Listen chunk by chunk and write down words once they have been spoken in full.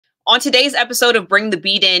On today's episode of Bring the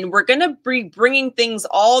Beat In, we're going to be bringing things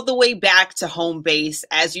all the way back to home base.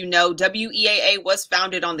 As you know, WEAA was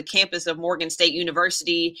founded on the campus of Morgan State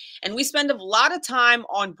University, and we spend a lot of time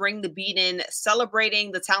on Bring the Beat In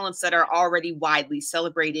celebrating the talents that are already widely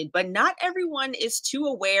celebrated, but not everyone is too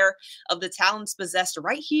aware of the talents possessed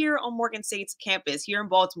right here on Morgan State's campus here in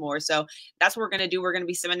Baltimore. So that's what we're going to do. We're going to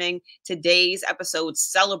be spending today's episode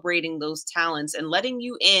celebrating those talents and letting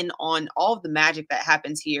you in on all of the magic that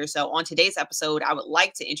happens here. So on today's episode, I would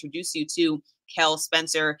like to introduce you to Kel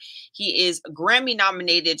Spencer. He is a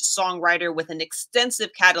Grammy-nominated songwriter with an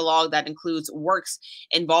extensive catalog that includes works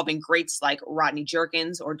involving greats like Rodney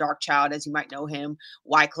Jerkins, or Darkchild, as you might know him,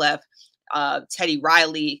 Wyclef, Teddy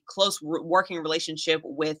Riley, close working relationship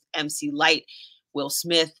with MC Lyte, Will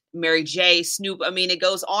Smith, Mary J, Snoop. I mean, it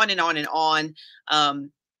goes on and on and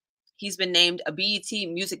on. He's been named a BET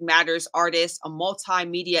Music Matters artist, a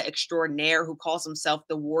multimedia extraordinaire who calls himself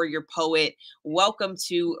the Warrior Poet. Welcome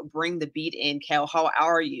to Bring the Beat In, Kel. How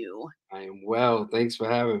are you? I am well. Thanks for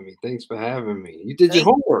having me. Thanks for having me. You did your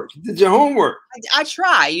homework. You did your homework. I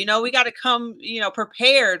try. You know, we got to come,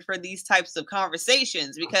 prepared for these types of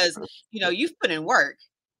conversations because, you've put in work.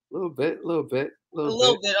 A little bit. A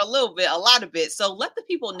lot of it. So let the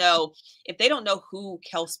people know, if they don't know who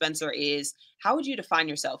Kel Spencer is, how would you define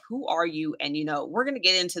yourself? Who are you? And, we're going to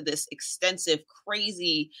get into this extensive,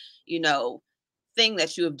 crazy, thing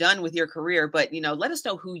that you have done with your career. But, let us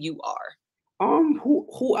know who you are.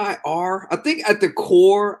 Who I are. I think at the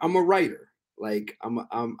core, I'm a writer. Like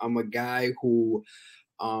I'm a guy who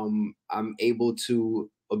I'm able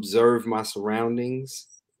to observe my surroundings,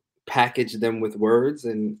 package them with words,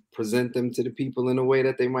 and present them to the people in a way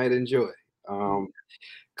that they might enjoy.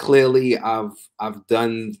 Clearly, I've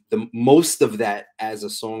done the most of that as a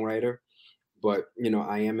songwriter, but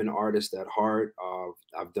I am an artist at heart.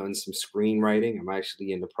 I've done some screenwriting. I'm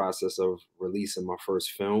actually in the process of releasing my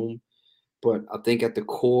first film, but I think at the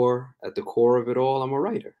core of it all, I'm a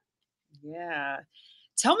writer. Yeah.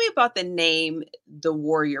 Tell me about the name, the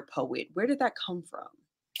Warrior Poet. Where did that come from?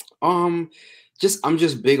 I'm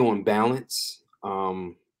just big on balance.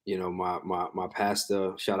 My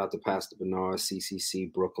pastor, shout out to Pastor Bernard,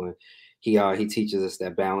 CCC Brooklyn. He teaches us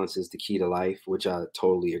that balance is the key to life, which I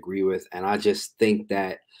totally agree with. And I just think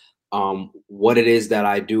that what it is that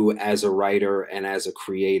I do as a writer and as a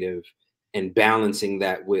creative, and balancing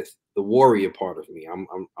that with the warrior part of me.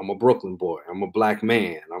 I'm a Brooklyn boy. I'm a Black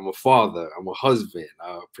man. I'm a father. I'm a husband,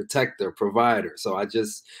 a protector, provider. So I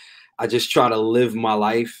just try to live my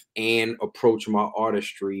life and approach my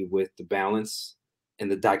artistry with the balance and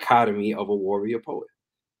the dichotomy of a warrior poet.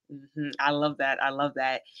 I love that. I love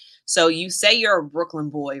that. So you say you're a Brooklyn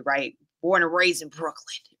boy, right? Born and raised in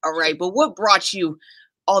Brooklyn. All right. But what brought you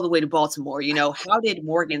all the way to Baltimore? How did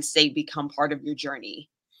Morgan State become part of your journey?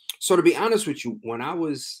 So to be honest with you, when I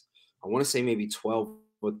want to say maybe 12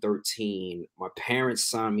 or 13, my parents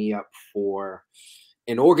signed me up for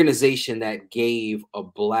an organization that gave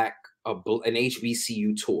an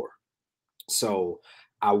HBCU tour. So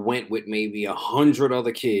I went with maybe 100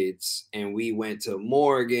 other kids, and we went to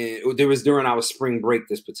Morgan. There was during our spring break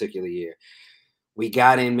this particular year. We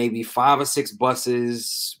got in maybe 5 or 6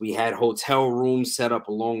 buses. We had hotel rooms set up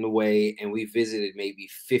along the way, and we visited maybe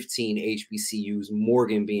 15 HBCUs,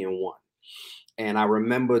 Morgan being one. And I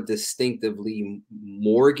remember distinctively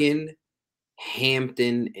Morgan,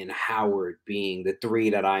 Hampton, and Howard being the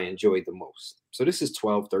 3 that I enjoyed the most. So this is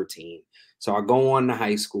 12, 13. So I go on to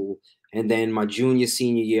high school, and then my junior,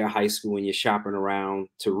 senior year of high school, when you're shopping around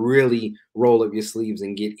to really roll up your sleeves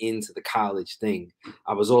and get into the college thing,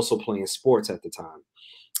 I was also playing sports at the time.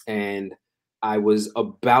 And I was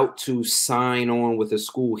about to sign on with a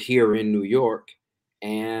school here in New York,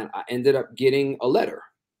 and I ended up getting a letter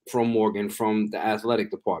from Morgan, from the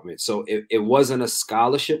athletic department. So it wasn't a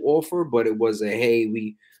scholarship offer, but it was a,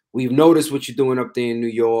 hey, we've noticed what you're doing up there in New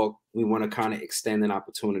York. We want to kind of extend an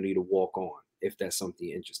opportunity to walk on, if that's something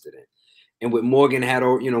you're interested in. And with Morgan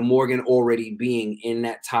Morgan already being in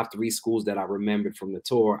that top 3 schools that I remembered from the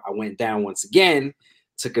tour, I went down once again,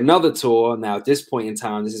 took another tour. Now at this point in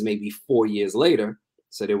time, this is maybe 4 years later.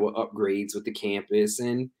 So there were upgrades with the campus,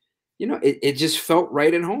 and it just felt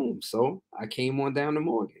right at home. So I came on down to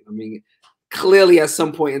Morgan. I mean, clearly at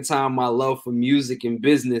some point in time, my love for music and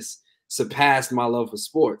business surpassed my love for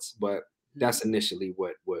sports, but that's initially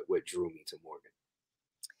what drew me to Morgan.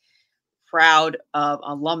 Proud of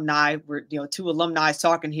alumni. We're 2 alumni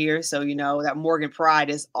talking here, so that Morgan pride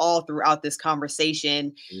is all throughout this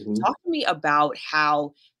conversation. Talk to me about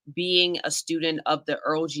how being a student of the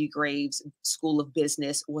Earl G. Graves School of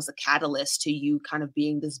Business was a catalyst to you kind of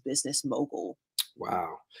being this business mogul.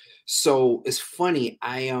 Wow. So it's funny.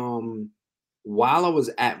 While I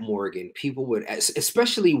was at Morgan, people would,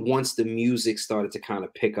 especially once the music started to kind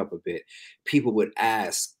of pick up a bit, people would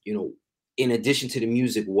ask, in addition to the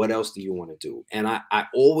music, what else do you want to do? And I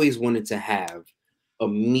always wanted to have a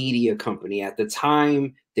media company. At the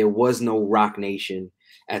time, there was no Rock Nation.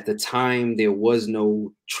 At the time, there was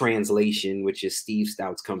no Translation, which is Steve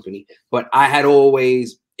Stout's company. But I had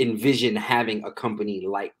always envisioned having a company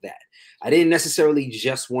like that. I didn't necessarily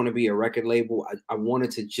just want to be a record label. I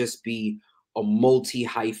wanted to just be a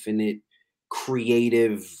multi-hyphenate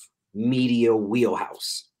creative media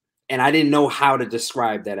wheelhouse. And I didn't know how to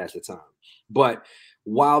describe that at the time. But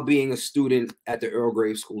while being a student at the Earl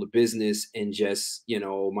Grave School of Business, and just,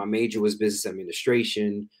 my major was business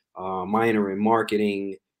administration, minor in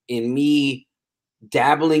marketing, and me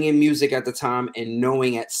dabbling in music at the time and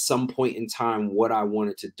knowing at some point in time what I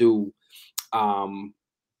wanted to do,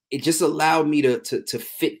 it just allowed me to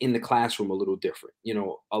fit in the classroom a little different.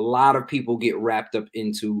 A lot of people get wrapped up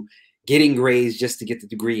into getting grades just to get the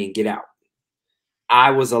degree and get out.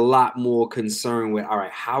 I was a lot more concerned with, all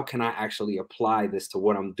right, how can I actually apply this to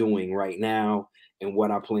what I'm doing right now and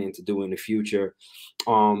what I plan to do in the future?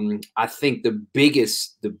 I think the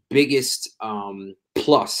biggest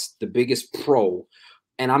plus, the biggest pro,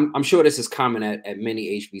 and I'm sure this is common at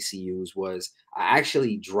many HBCUs, was I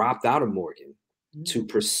actually dropped out of Morgan to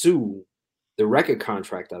pursue the record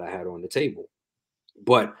contract that I had on the table.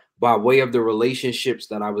 But by way of the relationships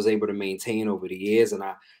that I was able to maintain over the years, and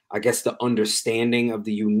I guess the understanding of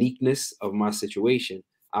the uniqueness of my situation,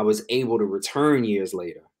 I was able to return years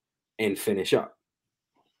later and finish up.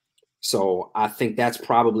 So I think that's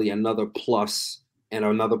probably another plus and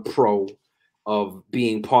another pro of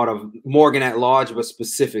being part of Morgan at large, but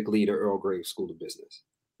specifically the Earl Grave School of Business.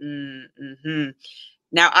 Mm-hmm.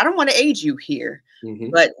 Now, I don't want to age you here,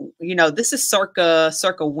 Mm-hmm. but this is circa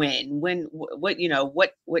when, what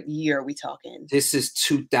year are we talking? This is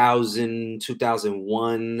 2000,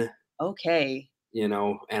 2001. Okay. And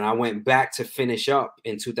I went back to finish up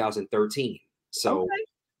in 2013. So Okay.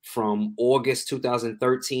 from August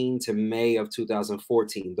 2013 to May of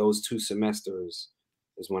 2014, those 2 semesters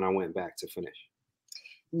is when I went back to finish.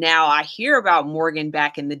 Now I hear about Morgan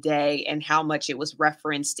back in the day and how much it was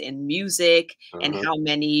referenced in music and how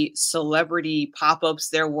many celebrity pop-ups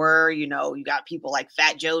there were. You got people like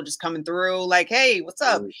Fat Joe just coming through like, hey, what's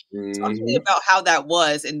up? Talk to me about how that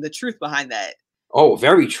was and the truth behind that. Oh,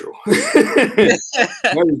 very true.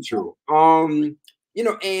 Very true. And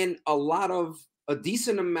a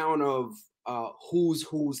decent amount of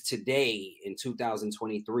who's today in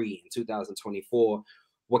 2023 and 2024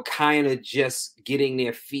 were kind of just getting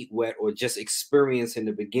their feet wet or just experiencing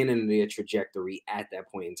the beginning of their trajectory at that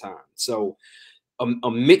point in time. So a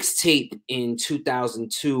mixtape in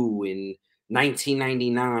 2002 and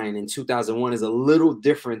 1999 and 2001 is a little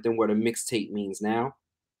different than what a mixtape means now.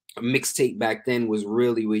 A mixtape back then was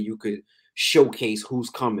really where you could showcase who's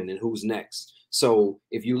coming and who's next. So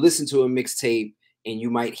if you listen to a mixtape and you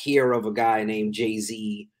might hear of a guy named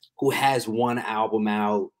Jay-Z who has one album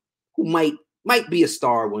out, who might be a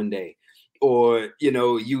star one day, or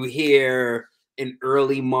you hear an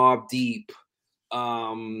early Mobb Deep,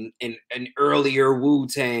 an earlier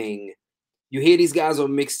Wu-Tang. You hear these guys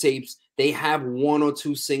on mixtapes, they have 1 or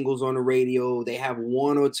 2 singles on the radio, they have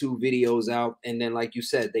 1 or 2 videos out, and then, like you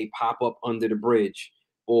said, they pop up under the bridge,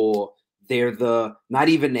 or they're not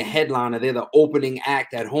even the headliner, they're the opening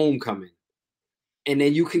act at homecoming. And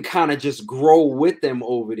then you can kind of just grow with them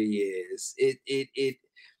over the years. It's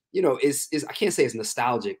I can't say it's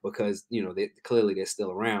nostalgic because clearly they're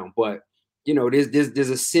still around, but there's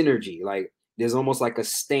a synergy. Like there's almost like a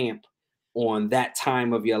stamp on that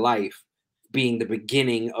time of your life being the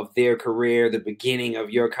beginning of their career, the beginning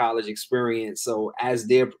of your college experience. So as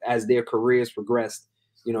their careers progressed,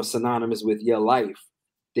 synonymous with your life,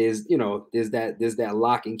 there's that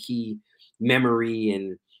lock and key memory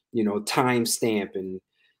and timestamp and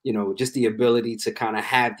just the ability to kind of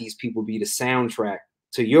have these people be the soundtrack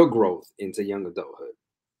to your growth into young adulthood.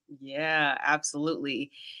 Yeah,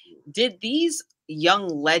 absolutely. Did these young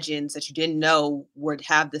legends that you didn't know would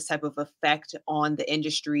have this type of effect on the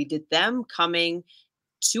industry, did them coming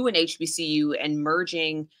to an HBCU and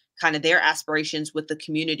merging kind of their aspirations with the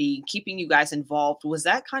community, keeping you guys involved, was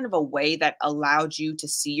that kind of a way that allowed you to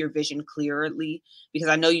see your vision clearly? Because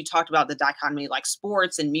I know you talked about the dichotomy like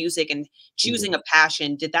sports and music and choosing a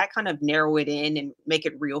passion. Did that kind of narrow it in and make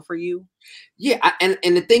it real for you? Yeah, and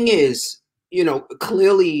the thing is,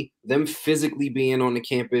 clearly them physically being on the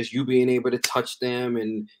campus, you being able to touch them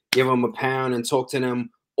and give them a pound and talk to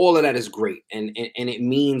them, all of that is great. And it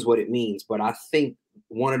means what it means. But I think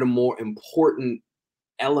one of the more important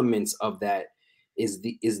elements of that is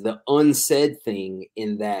the unsaid thing,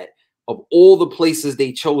 in that of all the places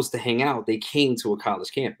they chose to hang out, they came to a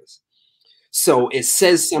college campus. So it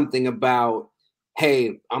says something about,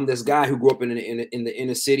 hey, I'm this guy who grew up in the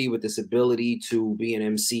inner city with this ability to be an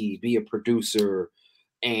MC, be a producer,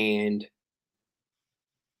 and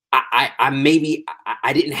I maybe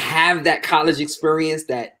I didn't have that college experience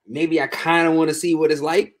that maybe I kind of want to see what it's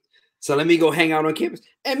like. So let me go hang out on campus.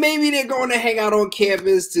 And maybe they're going to hang out on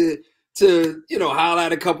campus to holler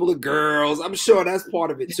at a couple of girls. I'm sure that's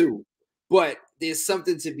part of it too. But there's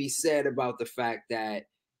something to be said about the fact that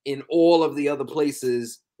in all of the other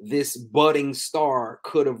places this budding star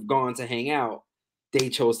could have gone to hang out, they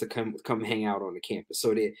chose to come hang out on the campus.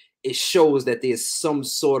 So that it shows that there's some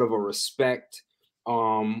sort of a respect,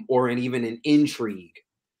 or even an intrigue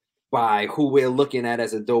by who we're looking at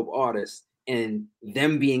as a dope artist, and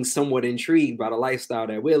them being somewhat intrigued by the lifestyle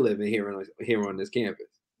that we're living here on this campus.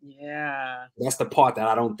 Yeah. That's the part that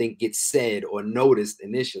I don't think gets said or noticed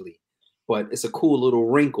initially, but it's a cool little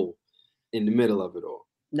wrinkle in the middle of it all.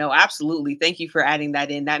 No, absolutely. Thank you for adding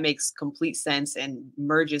that in. That makes complete sense and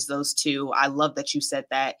merges those two. I love that you said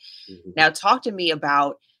that. Mhm. Now, talk to me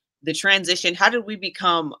about the transition. How did we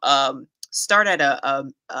become start at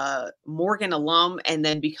a Morgan alum and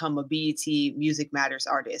then become a BET Music Matters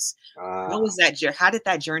artist? What was that? How did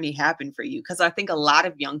that journey happen for you? Because I think a lot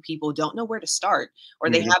of young people don't know where to start, or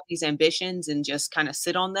they Mhm. have these ambitions and just kind of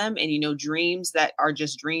sit on them. And dreams that are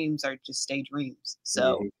just dreams are just stay dreams.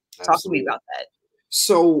 So, Mhm. talk to me Absolutely. about that.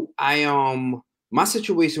 So my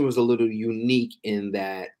situation was a little unique in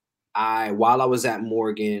that while I was at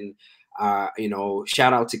Morgan,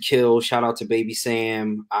 shout out to Kill, shout out to Baby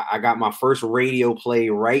Sam. I got my first radio play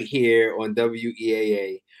right here on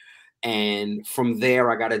WEAA. And from there,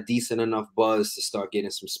 I got a decent enough buzz to start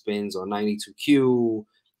getting some spins on 92Q,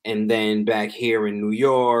 and then back here in New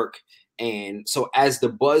York. And so as the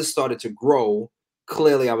buzz started to grow,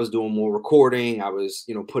 clearly I was doing more recording. I was,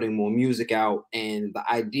 putting more music out. And the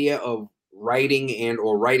idea of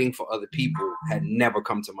writing for other people had never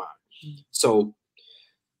come to mind. So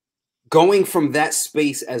going from that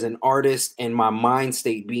space as an artist and my mind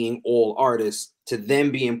state being all artists to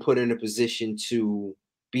then being put in a position to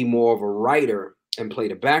be more of a writer and play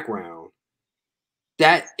the background,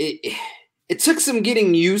 that it took some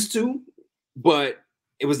getting used to, but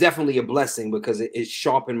it was definitely a blessing because it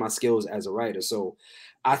sharpened my skills as a writer. So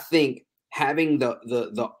I think having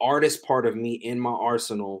the artist part of me in my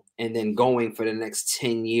arsenal, and then going for the next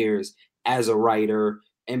 10 years as a writer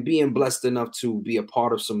and being blessed enough to be a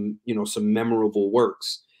part of some memorable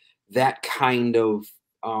works, that kind of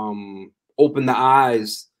opened the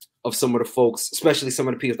eyes of some of the folks, especially some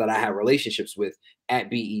of the people that I have relationships with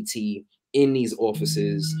at BET, in these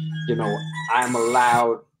offices. I'm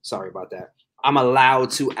allowed, sorry about that, I'm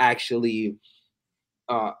allowed to actually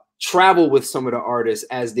travel with some of the artists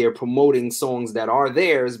as they're promoting songs that are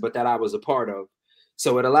theirs, but that I was a part of.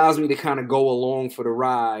 So it allows me to kind of go along for the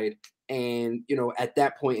ride. And, at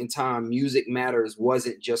that point in time, Music Matters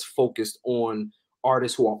wasn't just focused on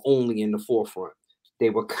artists who are only in the forefront.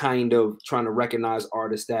 They were kind of trying to recognize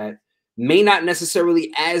artists that may not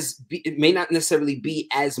necessarily be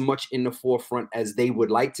as much in the forefront as they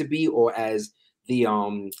would like to be, or as the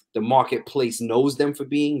marketplace knows them for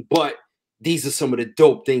being, but these are some of the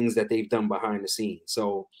dope things that they've done behind the scenes.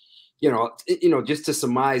 So, just to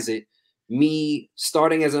surmise it, me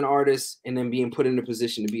starting as an artist and then being put in a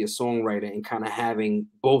position to be a songwriter and kind of having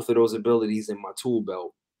both of those abilities in my tool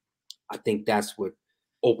belt, I think that's what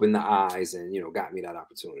opened the eyes and, got me that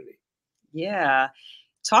opportunity. Yeah.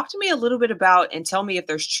 Talk to me a little bit about and tell me if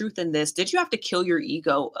there's truth in this. Did you have to kill your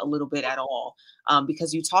ego a little bit at all?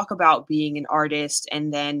 Because you talk about being an artist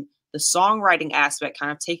and then the songwriting aspect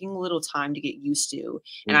kind of taking a little time to get used to.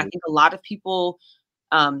 And I Mhm. think a lot of people,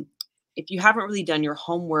 um, if you haven't really done your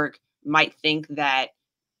homework, might think that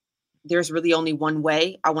there's really only one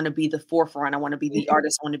way. I want to be the forefront. I want to be the Mhm.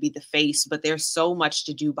 artist. I want to be the face. But there's so much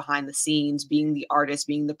to do behind the scenes, being the artist,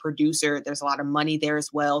 being the producer. There's a lot of money there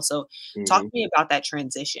as well. So talk to Mhm. me about that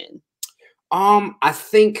transition. I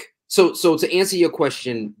think so. So to answer your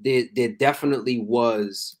question, there definitely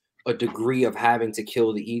was a degree of having to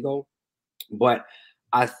kill the ego, but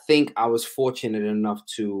I think I was fortunate enough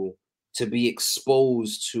to be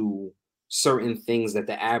exposed to certain things that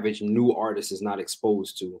the average new artist is not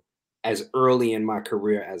exposed to as early in my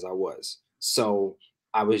career as I was. So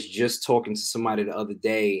I was just talking to somebody the other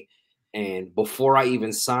day, and before I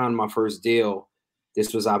even signed my first deal,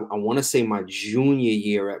 this was, I want to say, my junior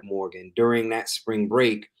year at Morgan. During that spring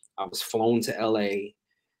break, I was flown to LA.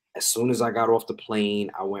 As soon as I got off the plane,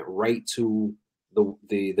 I went right to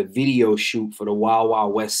the video shoot for the Wild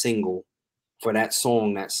Wild West single for that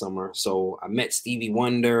song that summer. So I met Stevie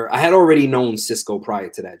Wonder. I had already known Cisco prior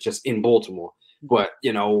to that, just in Baltimore, but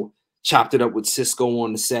you know, chopped it up with Cisco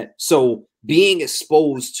on the set. So being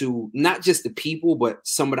exposed to not just the people, but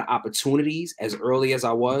some of the opportunities as early as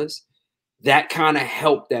I was, that kind of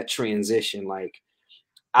helped that transition. Like,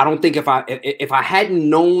 I don't think if I hadn't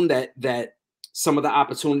known that some of the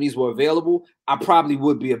opportunities were available, I probably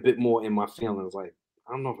would be a bit more in my feelings. Like,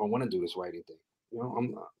 I don't know if I want to do this writing thing. You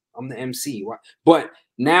know, I'm the MC. But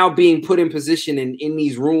now being put in position in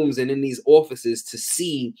these rooms and in these offices to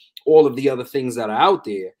see all of the other things that are out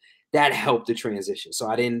there, that helped the transition. So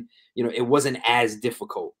I didn't, you know, it wasn't as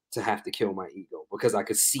difficult to have to kill my ego because I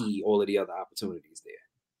could see all of the other opportunities there.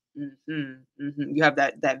 You have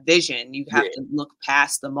that vision. You have Yeah. to look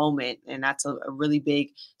past the moment, and that's a really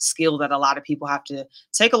big skill that a lot of people have to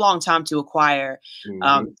take a long time to acquire.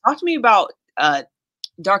 Talk to me about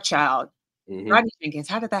Dark Child, Rodney Jenkins.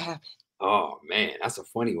 How did that happen? Oh man, that's a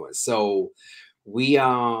funny one. So we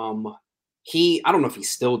I don't know if he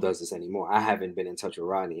still does this anymore. I haven't been in touch with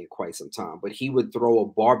Rodney in quite some time, but he would throw a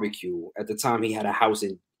barbecue. At the time he had a house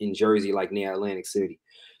in Jersey, like near Atlantic City.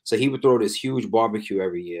 So he would throw this huge barbecue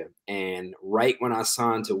every year. And right when I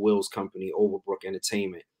signed to Will's company, Overbrook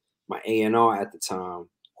Entertainment, my A&R at the time,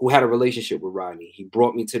 who had a relationship with Rodney, he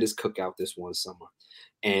brought me to this cookout this one summer.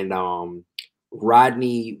 And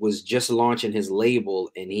Rodney was just launching his label,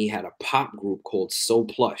 and he had a pop group called So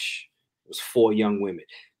Plush. It was 4 young women,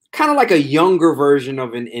 kind of like a younger version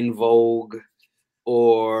of an In Vogue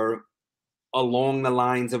or along the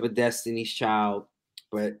lines of a Destiny's Child,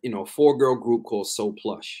 but you know, 4-girl group called So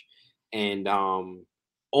Plush. And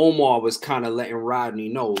Omar was kind of letting Rodney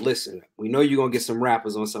know, listen, we know you're gonna get some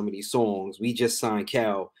rappers on some of these songs. We just signed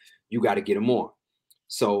Cal, you got to get him on.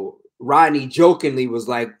 So Rodney jokingly was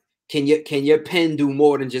like, can your pen do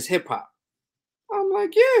more than just hip hop? I'm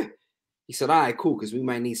like, yeah. He said, all right, cool, because we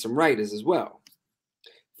might need some writers as well.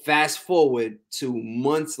 Fast forward to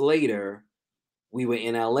months later, we were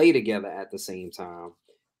in LA together at the same time.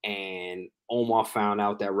 And Omar found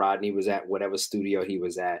out that Rodney was at whatever studio he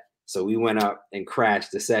was at. So we went up and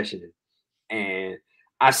crashed the session. And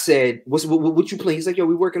I said, what you playing? He's like, yo,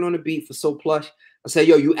 we working on a beat for So Plush. I said,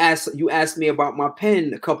 yo, you asked me about my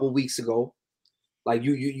pen a couple weeks ago. Like,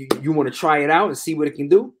 you want to try it out and see what it can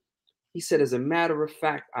do? He said, as a matter of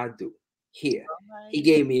fact, I do. Here. He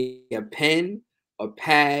gave me a pen, a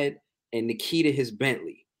pad, and the key to his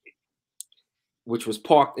Bentley, which was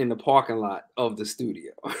parked in the parking lot of the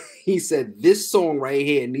studio. He said, this song right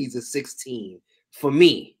here needs a 16 for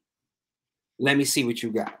me. Let me see what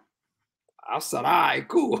you got. I said, all right,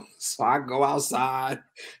 cool. So I go outside.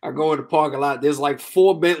 I go in the parking lot. There's like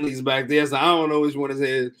 4 Bentleys back there. So I don't know which one is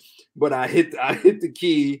his, but I hit the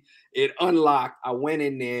key. It unlocked. I went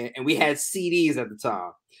in there, and we had CDs at the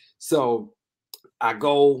time. So I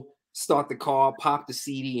go start the car, pop the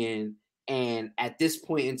CD in. And at this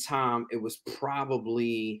point in time, it was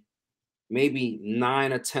probably maybe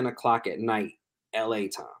 9 or 10 o'clock at night, LA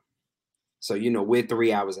time. So, you know, we're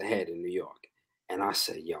 3 hours ahead in New York. And I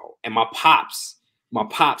said, yo, and my pops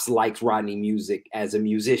liked Rodney music as a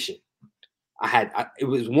musician. It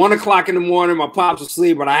was 1 o'clock in the morning. My pops was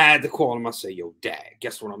asleep, but I had to call him. I said, yo, Dad,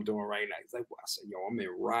 guess what I'm doing right now? He's like, well, I said, yo, I'm in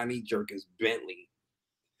Rodney Jerkins Bentley,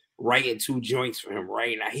 writing 2 joints for him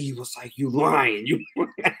right now. He was like, you lying.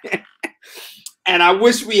 And I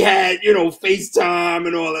wish we had, you know, FaceTime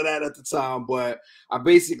and all of that at the time, but I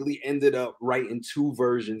basically ended up writing 2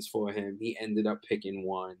 versions for him. He ended up picking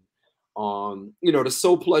one. You know, the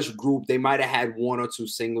So Plush group, they might have had 1 or 2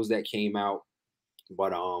 singles that came out,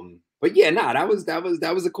 but yeah, nah, that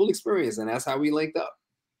was a cool experience, and that's how we linked up.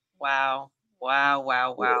 Wow. Wow.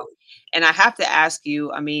 Wow. Yeah. Wow. And I have to ask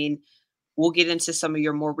you, I mean, we'll get into some of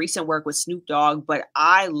your more recent work with Snoop Dogg, but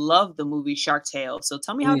I love the movie Shark Tale. So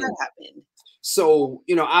tell me how that happened. So,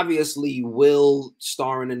 you know, obviously Will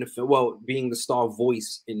starring in the film, well, being the star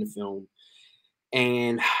voice in the film.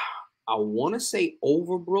 And I want to say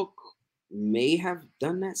Overbrook may have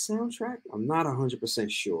done that soundtrack. I'm not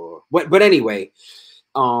 100% sure. But anyway,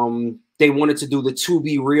 they wanted to do the To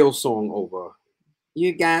Be Real song over.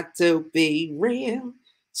 You got to be real.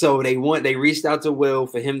 So they reached out to Will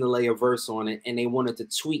for him to lay a verse on it, and they wanted to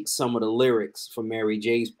tweak some of the lyrics for Mary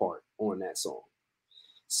J's part on that song.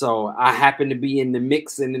 So I happened to be in the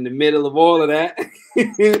mix and in the middle of all of that.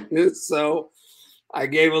 So I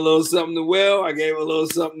gave a little something to Will, I gave a little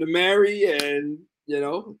something to Mary, and you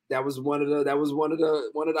know, that was one of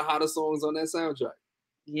the hottest songs on that soundtrack.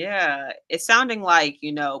 Yeah, it's sounding like,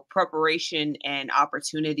 you know, preparation and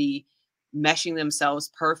opportunity meshing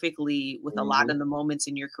themselves perfectly with a lot Mhm. of the moments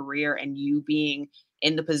in your career, and you being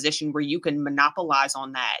in the position where you can monopolize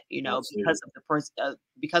on that, you know, Absolutely.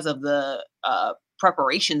 because of the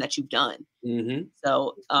preparation that you've done. Mhm.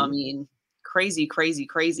 So, I Mhm. mean, crazy, crazy,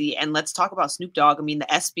 crazy. And let's talk about Snoop Dogg. I mean,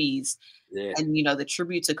 the ESPYs Yeah. and, you know, the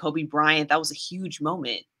tribute to Kobe Bryant, that was a huge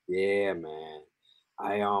moment. Yeah, man.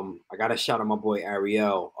 I gotta shout out my boy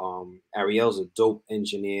Ariel. Ariel's a dope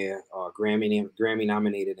engineer, Grammy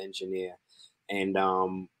nominated engineer. And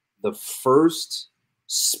the first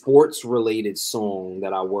sports related song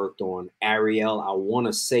that I worked on, Ariel, I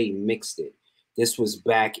wanna say mixed it. This was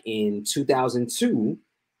back in 2002.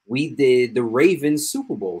 We did the Ravens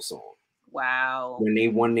Super Bowl song Wow. when they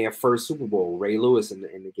won their first Super Bowl, Ray Lewis in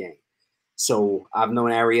the game. So I've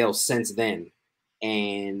known Ariel since then.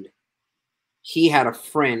 And he had a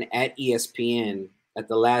friend at ESPN at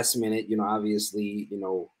the last minute. You know, obviously, you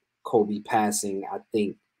know, Kobe passing, I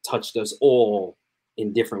think, touched us all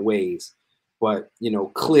in different ways. But, you know,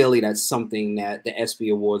 clearly that's something that the ESPY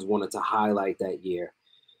Awards wanted to highlight that year.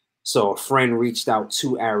 So a friend reached out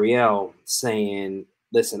to Ariel saying,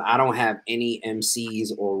 listen, I don't have any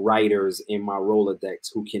MCs or writers in my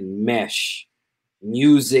Rolodex who can mesh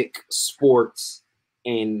music, sports,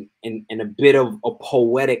 and a bit of a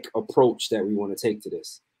poetic approach that we want to take to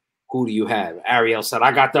this. Who do you have? Ariel said,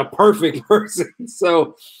 I got the perfect person.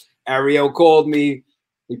 So Ariel called me.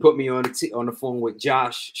 He put me on on the phone with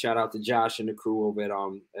Josh. Shout out to Josh and the crew over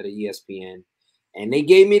at ESPN. And they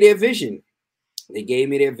gave me their vision. They gave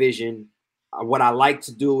me their vision. What I like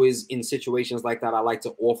to do is in situations like that, I like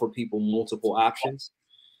to offer people multiple options.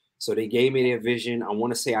 So they gave me their vision. I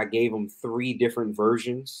want to say I gave them 3 different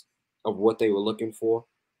versions of what they were looking for.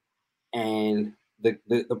 And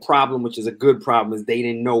the problem, which is a good problem, is they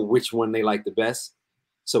didn't know which one they liked the best.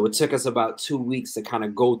 So it took us about 2 weeks to kind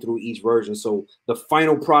of go through each version. So the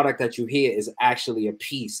final product that you hear is actually a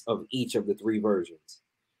piece of each of the 3 versions.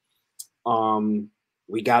 Um,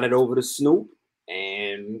 we got it over to Snoop,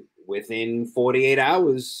 and within 48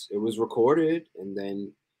 hours, it was recorded. And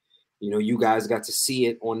then, you know, you guys got to see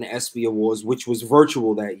it on the ESPY Awards, which was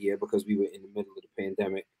virtual that year because we were in the middle of the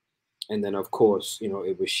pandemic. And then, of course, you know,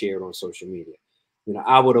 it was shared on social media. You know,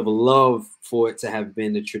 I would have loved for it to have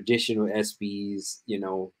been the traditional ESPYs, you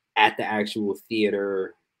know, at the actual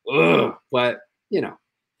theater. Ugh. But, you know,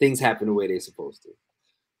 things happen the way they're supposed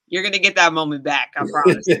You're gonna get that moment back, I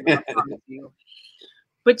promise you. I to. promise you.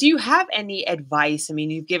 But do you have any advice? I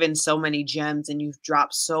mean, you've given so many gems and you've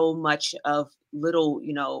dropped so much of little,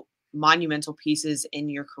 you know, monumental pieces in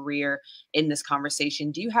your career in this conversation.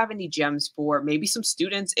 Do you have any gems for maybe some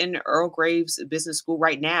students in Earl Graves Business School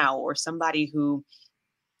right now, or somebody who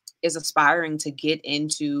is aspiring to get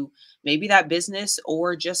into maybe that business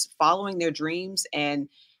or just following their dreams? And,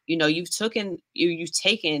 you know, you've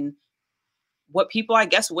taken what people, I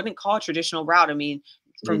guess, wouldn't call a traditional route. I mean,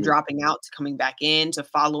 from Mhm, dropping out to coming back in to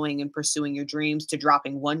following and pursuing your dreams to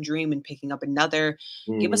dropping one dream and picking up another.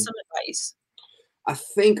 Give us mhm. some advice. I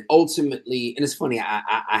think ultimately, and it's funny,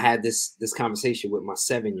 I had this conversation with my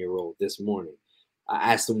 7-year-old this morning.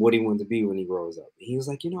 I asked him what he wanted to be when he grows up. He was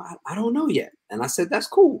like, you know, I don't know yet. And I said, that's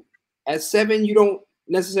cool. At 7, you don't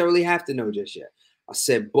necessarily have to know just yet. I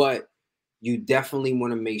said, but you definitely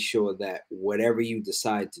want to make sure that whatever you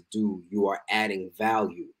decide to do, you are adding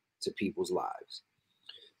value to people's lives.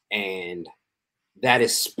 And that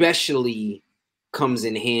especially comes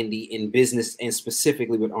in handy in business and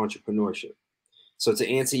specifically with entrepreneurship. So to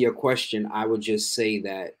answer your question, I would just say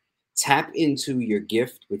that tap into your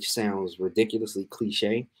gift, which sounds ridiculously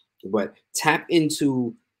cliche, but tap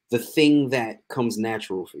into the thing that comes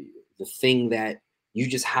natural for you, the thing that you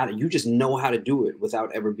just know how to do it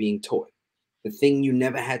without ever being taught, the thing you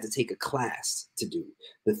never had to take a class to do,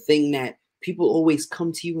 the thing that people always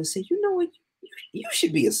come to you and say, you know what, you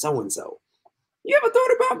should be a so and so. You ever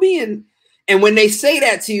thought about being? And when they say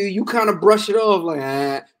that to you, you kind of brush it off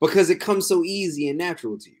like, because it comes so easy and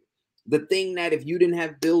natural to you. The thing that if you didn't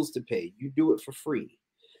have bills to pay, you do it for free.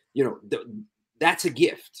 You know, that's a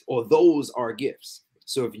gift, or those are gifts.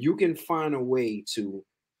 So if you can find a way to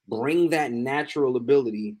bring that natural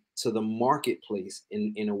ability to the marketplace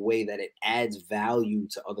in a way that it adds value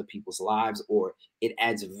to other people's lives, or it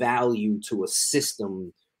adds value to a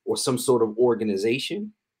system or some sort of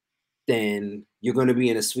organization, then you're going to be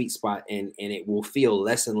in a sweet spot, and it will feel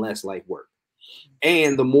less and less like work.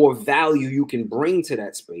 And the more value you can bring to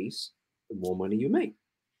that space, the more money you make.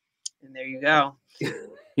 And there you go.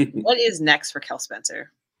 What is next for Kel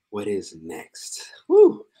Spencer? What is next?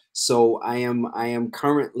 Woo. So I am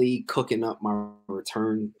currently cooking up my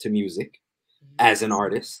return to music as an Nice.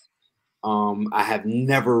 artist. I have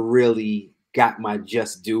never really got my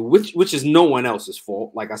just due, which is no one else's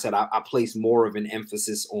fault. Like I said, I place more of an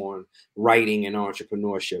emphasis on writing and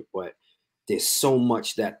entrepreneurship, but there's so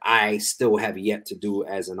much that I still have yet to do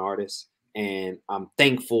as an artist. And I'm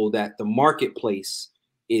thankful that the marketplace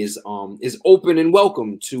is open and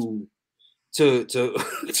welcome to to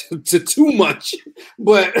too much,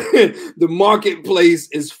 but the marketplace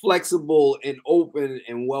is flexible and open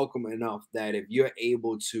and welcome enough that if you're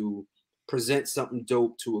able to present something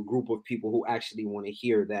dope to a group of people who actually want to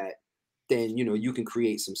hear that, then you can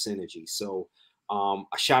create some synergy. So I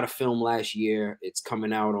shot a film last year. It's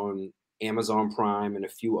coming out on Amazon Prime and a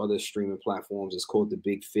few other streaming platforms. It's called The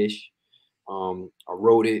Big Fish. I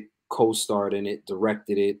wrote it, co-starred in it,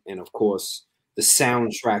 directed it, and of course the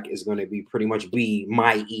soundtrack is going to be pretty much be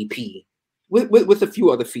my EP with a few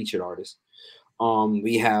other featured artists.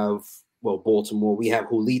 We have, well, Baltimore. We have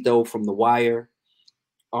Julito from The Wire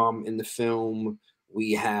in the film.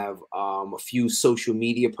 We have a few social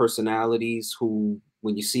media personalities who,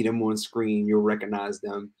 when you see them on screen, you'll recognize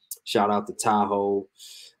them. Shout out to Tahoe.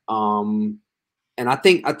 And I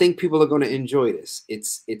think people are going to enjoy this.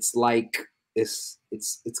 It's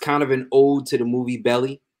kind of an ode to the movie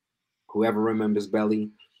Belly. Whoever remembers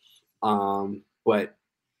Belly, but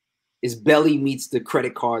it's Belly meets the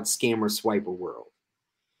credit card scammer swiper world.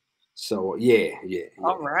 So yeah.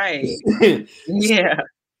 All right. Yeah.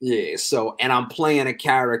 Yeah. So, and I'm playing a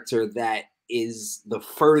character that is the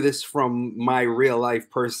furthest from my real life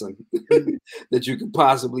person that you could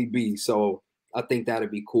possibly be. So I think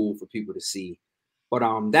that'd be cool for people to see. But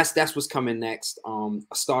that's what's coming next. I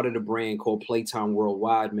started a brand called Playtime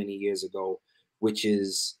Worldwide many years ago, which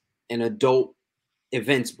is an adult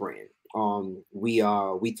events brand. We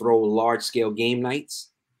throw large scale game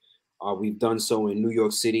nights. We've done so in New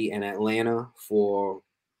York City and Atlanta for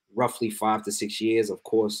roughly 5 to 6 years. Of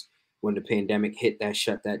course, when the pandemic hit, that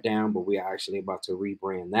shut that down, but we are actually about to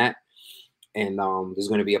rebrand that. And there's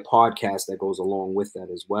going to be a podcast that goes along with that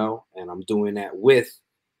as well. And I'm doing that with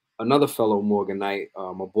another fellow Morganite,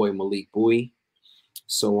 my boy Malik Bowie.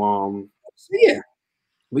 So yeah,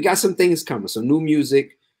 we got some things coming. So new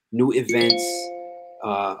music, new events,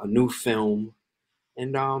 a new film,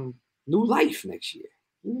 and new life next year.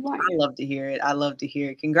 New life. I love to hear it. I love to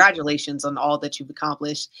hear it. Congratulations on all that you've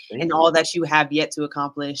accomplished Thank and you. all that you have yet to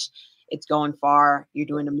accomplish. It's going far. You're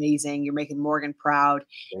doing amazing. You're making Morgan proud.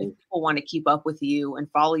 If Thank people want to keep up with you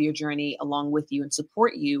and follow your journey along with you and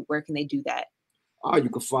support you, where can they do that? you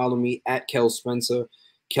can follow me at Kel Spencer,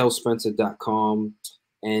 kelspencer.com.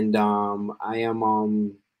 And I'm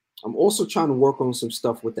also trying to work on some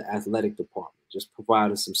stuff with the athletic department, just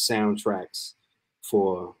providing some soundtracks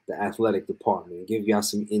for the athletic department and give y'all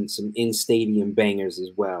some in stadium bangers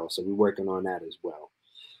as well. So we're working on that as well.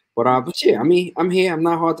 But yeah, I mean, I'm here. I'm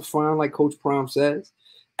not hard to find, like Coach Prime says.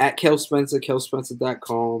 At Kel Spencer,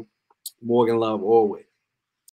 kelspencer.com. Morgan Love always.